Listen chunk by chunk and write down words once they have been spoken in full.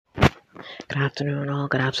Good afternoon, all.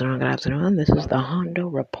 Good afternoon, good afternoon. This is the Hondo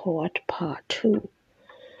Report Part 2.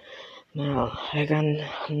 Now,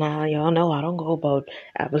 y'all know I don't go about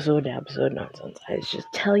episode to episode nonsense. I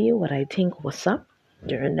just tell you what I think was up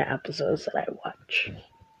during the episodes that I watch.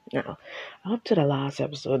 Now, up to the last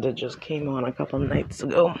episode that just came on a couple nights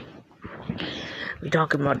ago, we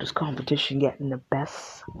talking about this competition getting the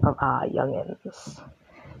best of our youngins.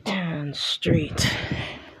 Down street.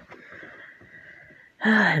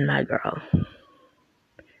 And my girl.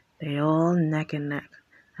 They all neck and neck.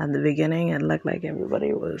 At the beginning, it looked like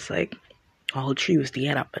everybody was like all choose to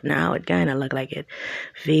get up, but now it kind of looked like it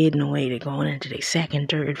fading away. They're going into the second,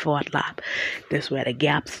 third, fourth lap. This where the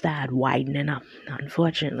gap started widening up.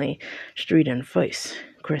 Unfortunately, Street in first,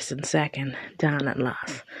 Chris in second, Don in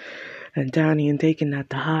last. And Donnie ain't taking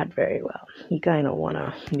that to heart very well. He kind of want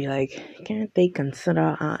to be like, can't they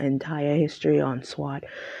consider our entire history on SWAT,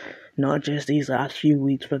 not just these last few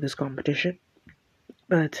weeks for this competition?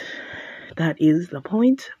 But that is the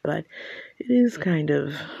point, but it is kind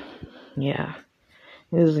of, it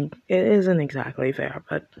isn't exactly fair,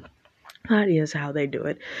 but that is how they do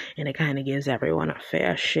it, and it kind of gives everyone a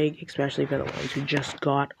fair shake, especially for the ones who just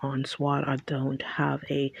got on SWAT or don't have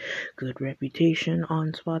a good reputation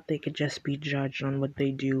on SWAT. They could just be judged on what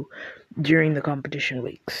they do during the competition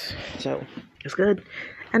weeks. So, it's good,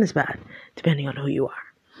 and it's bad, depending on who you are.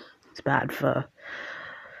 It's bad for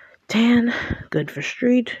Tan, good for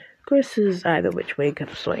Street. Chris is either which way could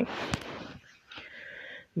swing.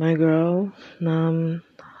 My girl,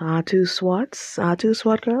 our two SWAT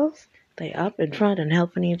girls, they up in front and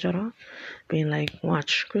helping each other, being like,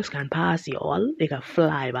 watch, Chris can pass you all, they can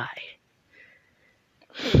fly by.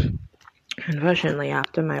 Unfortunately,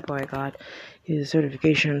 after my boy got his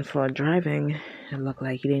certification for driving, it looked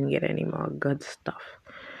like he didn't get any more good stuff.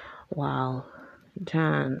 While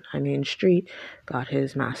Street got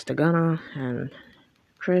his master gunner, and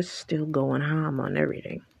Chris still going ham on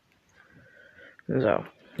everything. So,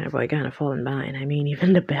 everybody kind of falling behind.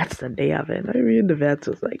 Even the bets that they have in. The bets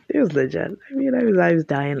was like, it was legit. I was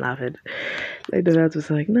dying laughing. Like, the bets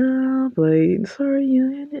was like, nah, boy, sorry,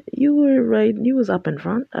 you were right. You was up in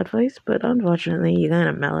front at first, but unfortunately, you kind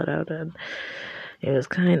of mellowed out, and it was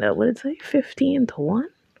kind of, 15-1?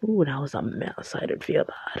 Ooh, that was a mess. I didn't feel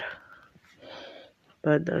bad.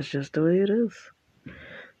 But that's just the way it is.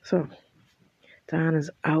 So, Dan is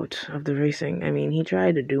out of the racing. He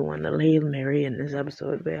tried to do one, the Hail Mary in this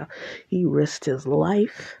episode where he risked his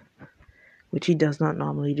life, which he does not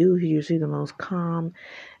normally do. He's usually the most calm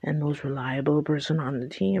and most reliable person on the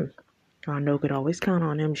team. Hondo could always count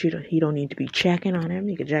on him. He don't need to be checking on him.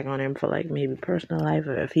 He could check on him for maybe personal life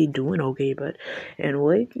or if he doing okay, but in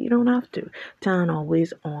Wake, you don't have to. Dan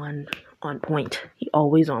always on point. He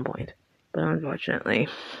always on point. But unfortunately,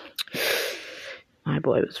 my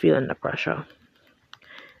boy was feeling the pressure.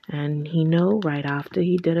 And he knew right after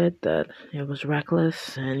he did it that it was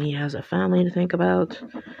reckless, and he has a family to think about.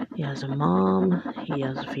 He has a mom. He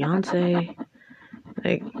has a fiance.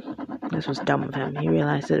 This was dumb of him. He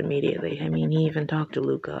realized it immediately. He even talked to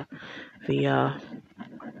Luca via,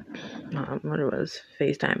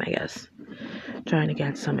 FaceTime, I guess, trying to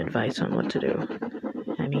get some advice on what to do.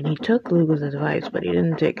 He took Luca's advice, but he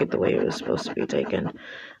didn't take it the way it was supposed to be taken.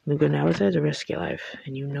 Luca never said to risk your life,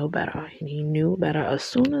 and you know better. And he knew better. As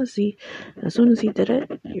soon as he did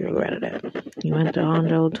it, he regretted it. He went to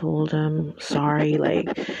Hondo, told him, sorry,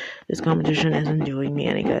 this competition isn't doing me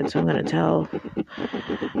any good, so I'm gonna tell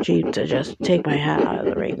Chief to just take my hat out of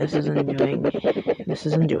the ring. This isn't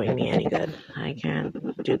doing me any good. I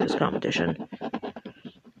can't do this competition.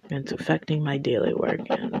 It's affecting my daily work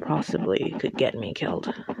and possibly could get me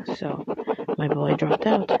killed. So my boy dropped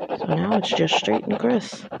out. So now it's just Street and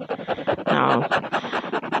Chris. Now,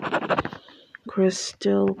 Chris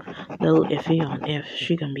still a little iffy on if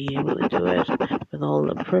she can be able to do it with all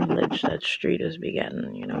the privilege that Street is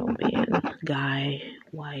getting, being guy,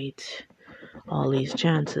 white, all these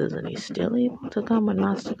chances, and he's still able to come with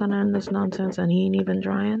Master Gunner and this nonsense, and he ain't even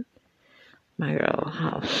trying. My girl,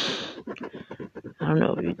 how? I don't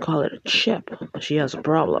know if you'd call it a chip, but she has a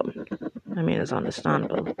problem. It's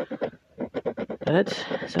understandable. But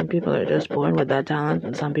some people are just born with that talent,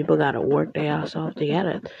 and some people gotta work their ass off to get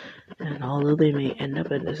it. And although they may end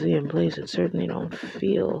up in the same place, it certainly don't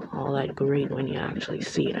feel all that great when you actually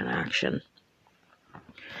see it in action.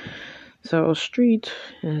 So Street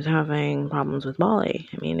is having problems with Molly.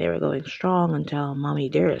 They were going strong until Mommy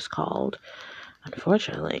Dearest called.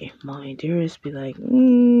 Unfortunately, Mommy Dearest be like,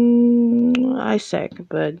 I sick,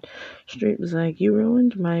 but Street was like, you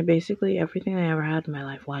ruined basically everything I ever had in my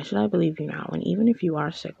life. Why should I believe you now? And even if you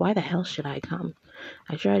are sick, why the hell should I come?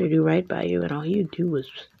 I try to do right by you, and all you do is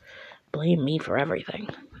blame me for everything.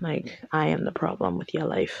 Like, I am the problem with your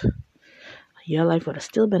life. Your life would have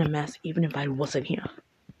still been a mess even if I wasn't here.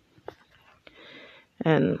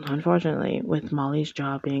 And unfortunately, with Molly's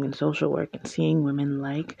job being in social work and seeing women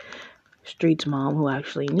like Street's mom who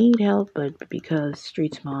actually need help, but because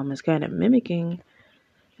Street's mom is kind of mimicking,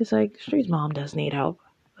 it's like Street's mom does need help.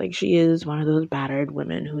 Like, she is one of those battered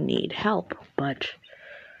women who need help, but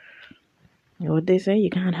you know what they say? You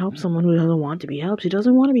can't help someone who doesn't want to be helped. She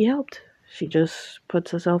doesn't want to be helped. She just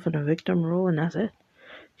puts herself in a victim role, and that's it.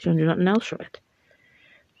 She don't do nothing else for it.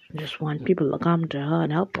 She just want people to come to her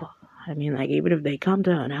and help her. I mean, like, even if they come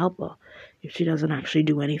to her and help her, if she doesn't actually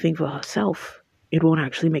do anything for herself, it won't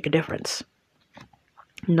actually make a difference.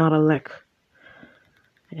 Not a lick.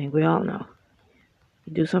 I think we all know.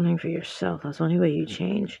 You do something for yourself. That's the only way you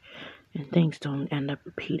change. And things don't end up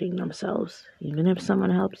repeating themselves. Even if someone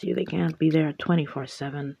helps you, they can't be there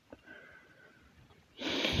 24/7.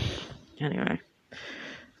 Anyway.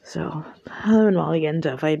 So, him and Molly get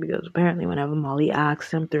into a fight because apparently whenever Molly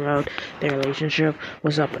asks him throughout their relationship,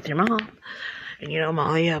 what's up with your mom? And, you know,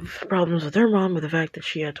 Molly have problems with her mom with the fact that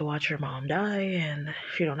she had to watch her mom die and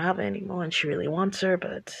she don't have it anymore and she really wants her,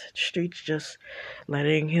 but Street's just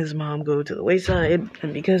letting his mom go to the wayside.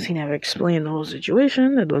 And because he never explained the whole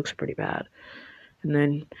situation, it looks pretty bad. And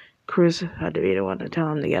then Chris had to be the one to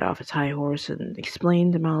tell him to get off his high horse and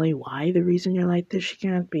explain to Molly why the reason you're like this. She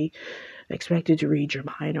can't be expected to read your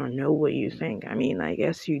mind or know what you think. I mean, I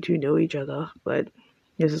guess you two know each other, but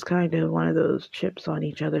this is kind of one of those chips on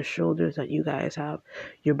each other's shoulders that you guys have.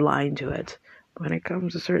 You're blind to it. When it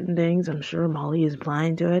comes to certain things, I'm sure Molly is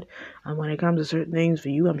blind to it. And when it comes to certain things for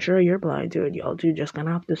you, I'm sure you're blind to it. Y'all two just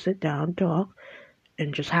gonna have to sit down, talk,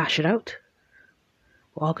 and just hash it out.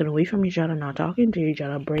 Walking away from each other, not talking to each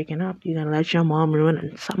other, breaking up. You gonna let your mom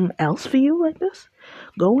ruin something else for you like this?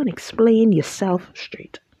 Go and explain yourself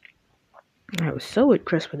straight. I was so at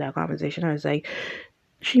Chris with that conversation. I was like,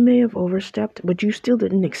 she may have overstepped, but you still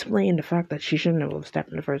didn't explain the fact that she shouldn't have overstepped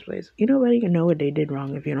in the first place. You nobody can know what they did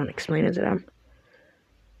wrong if you don't explain it to them.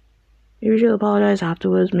 Maybe she'll apologize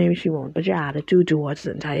afterwards, maybe she won't, but your attitude towards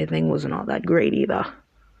the entire thing wasn't all that great either.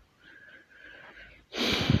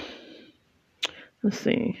 Let's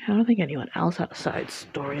see. I don't think anyone else had a side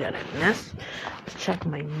story that I missed. Let's check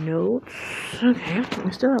my notes. Okay,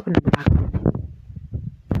 I'm still up in the back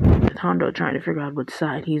with Hondo trying to figure out which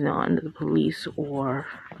side he's on, the police or,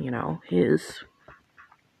 his.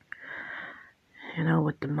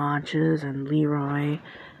 With the marches and Leroy.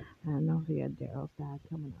 And don't forget Daryl's dad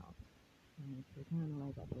coming out. And it's kind of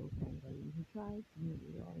like a both things. I mean, he tries to meet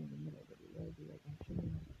Leroy in the middle, but Leroy be like, I'm sure in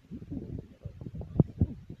the middle.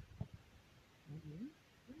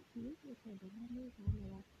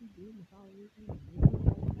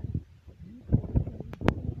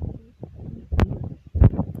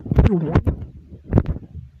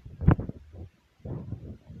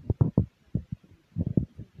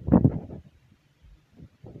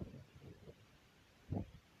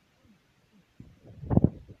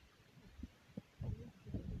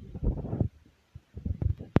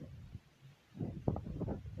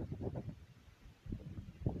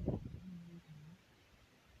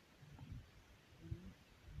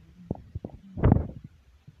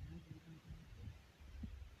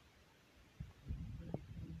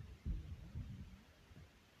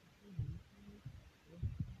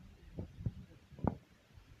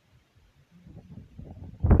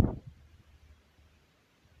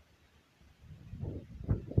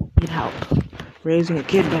 Need help. Raising a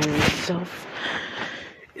kid by yourself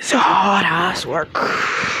is hard ass work.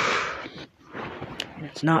 And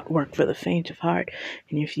it's not work for the faint of heart.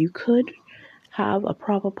 And if you could have a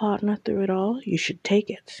proper partner through it all, you should take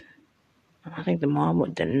it. I think the mom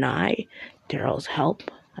would deny Daryl's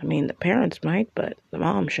help. I mean, the parents might, but the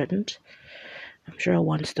mom shouldn't. I'm sure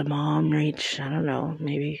once the mom reaches,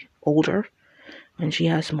 maybe older, and she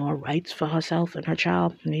has more rights for herself and her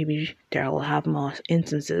child, maybe Daryl will have more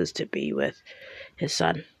instances to be with his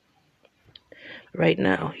son. Right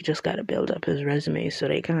now, he just got to build up his resume so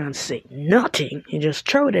they can't say nothing. You just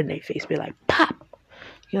throw it in their face, be like, pop!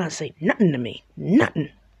 You can't say nothing to me. Nothing.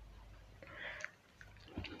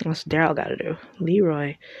 That's what Daryl got to do.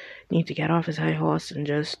 Leroy needs to get off his high horse and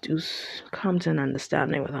just come to an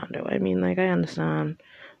understanding with Hondo. I mean, I understand.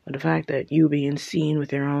 But the fact that you being seen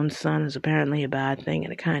with your own son is apparently a bad thing,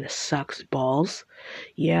 and it kind of sucks balls.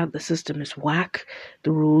 Yeah, the system is whack.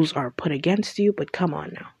 The rules are put against you, but come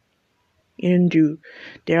on now. Daryl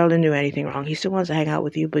didn't do anything wrong. He still wants to hang out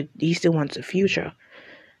with you, but he still wants a future.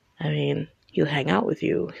 I mean, He'll hang out with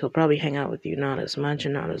you. He'll probably hang out with you not as much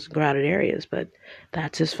and not as crowded areas, but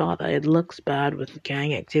that's his father. It looks bad with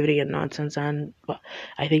gang activity and nonsense, and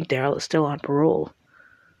I think Daryl is still on parole.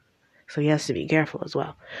 So he has to be careful as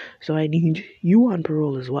well. So I need you on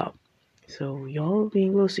parole as well. So y'all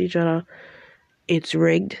being close to each other, it's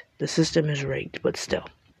rigged. The system is rigged, but still.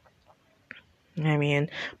 I mean,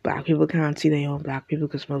 black people can't see their own black people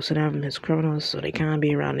because most of them is criminals, so they can't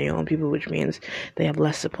be around their own people, which means they have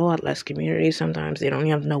less support, less community. Sometimes they don't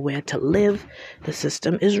even know where to live. The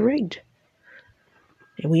system is rigged.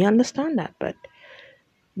 And we understand that, but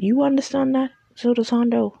you understand that? So does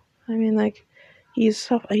Hondo. I mean, like, he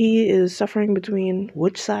is suffering between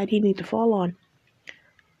which side he need to fall on.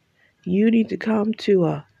 You need to come to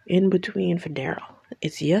a in-between for Daryl.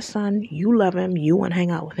 It's your son. You love him. You want to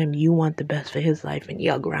hang out with him. You want the best for his life and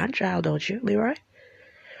your grandchild, don't you, Leroy?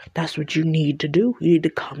 That's what you need to do. You need to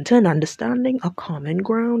come to an understanding, a common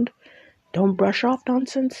ground. Don't brush off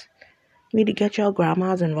nonsense. You need to get your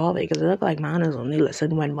grandmas involved because it look like man is only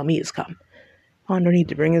listen when mommy is come. Hondo need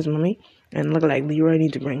to bring his mommy and look like Leroy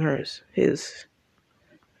need to bring his.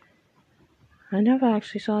 I never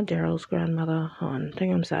actually saw Daryl's grandmother on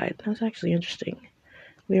Thingham's side. That's actually interesting.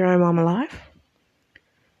 Leroy mom alive?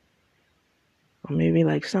 Or maybe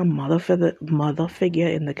like some mother figure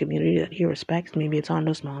in the community that he respects. Maybe it's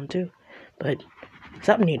Hondo's mom too. But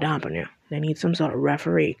something need to happen here. They need some sort of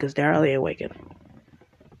referee because Daryl ain't waking.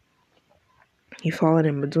 He's falling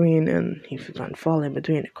in between and he's gonna fall in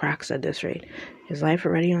between the cracks at this rate. His life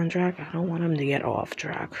already on track. I don't want him to get off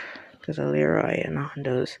track because of Leroy and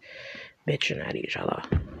Hondo's bitching at each other.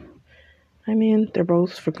 I mean, they're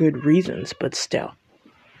both for good reasons, but still.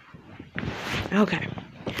 Okay.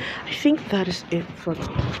 I think that is it for the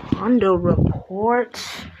Hondo report.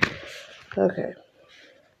 Okay.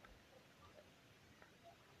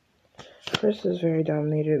 Chris is very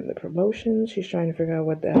dominated in the promotions. She's trying to figure out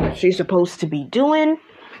what the hell she's supposed to be doing.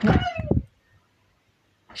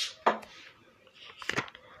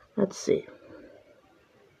 Let's see.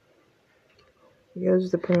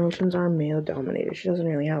 Because the promotions are male dominated, she doesn't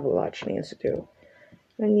really have a lot she needs to do.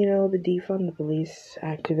 And you know, the defund the police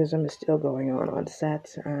activism is still going on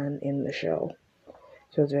set and in the show.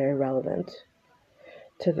 So it's very relevant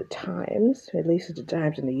to the times, at least at the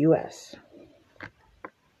times in the US.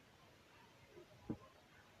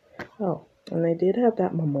 Oh, and they did have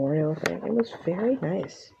that memorial thing. It was very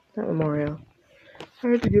nice, that memorial. I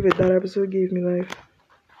had to give it, that episode gave me life.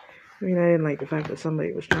 I mean, I didn't like the fact that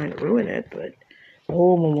somebody was trying to ruin it, but the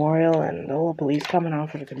whole memorial and the whole police coming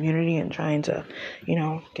out for the community and trying to, you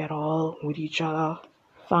know, get all with each other,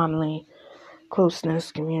 family,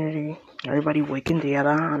 closeness, community, everybody working together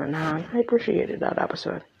on and on. I appreciated that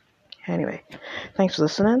episode. Anyway, thanks for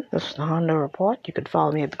listening. This is the Hondo Report. You can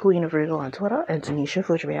follow me at the Queen of Regal on Twitter and Tanisha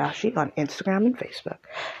Fujibayashi on Instagram and Facebook.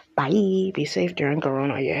 Bye. Be safe during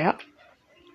Corona, yeah?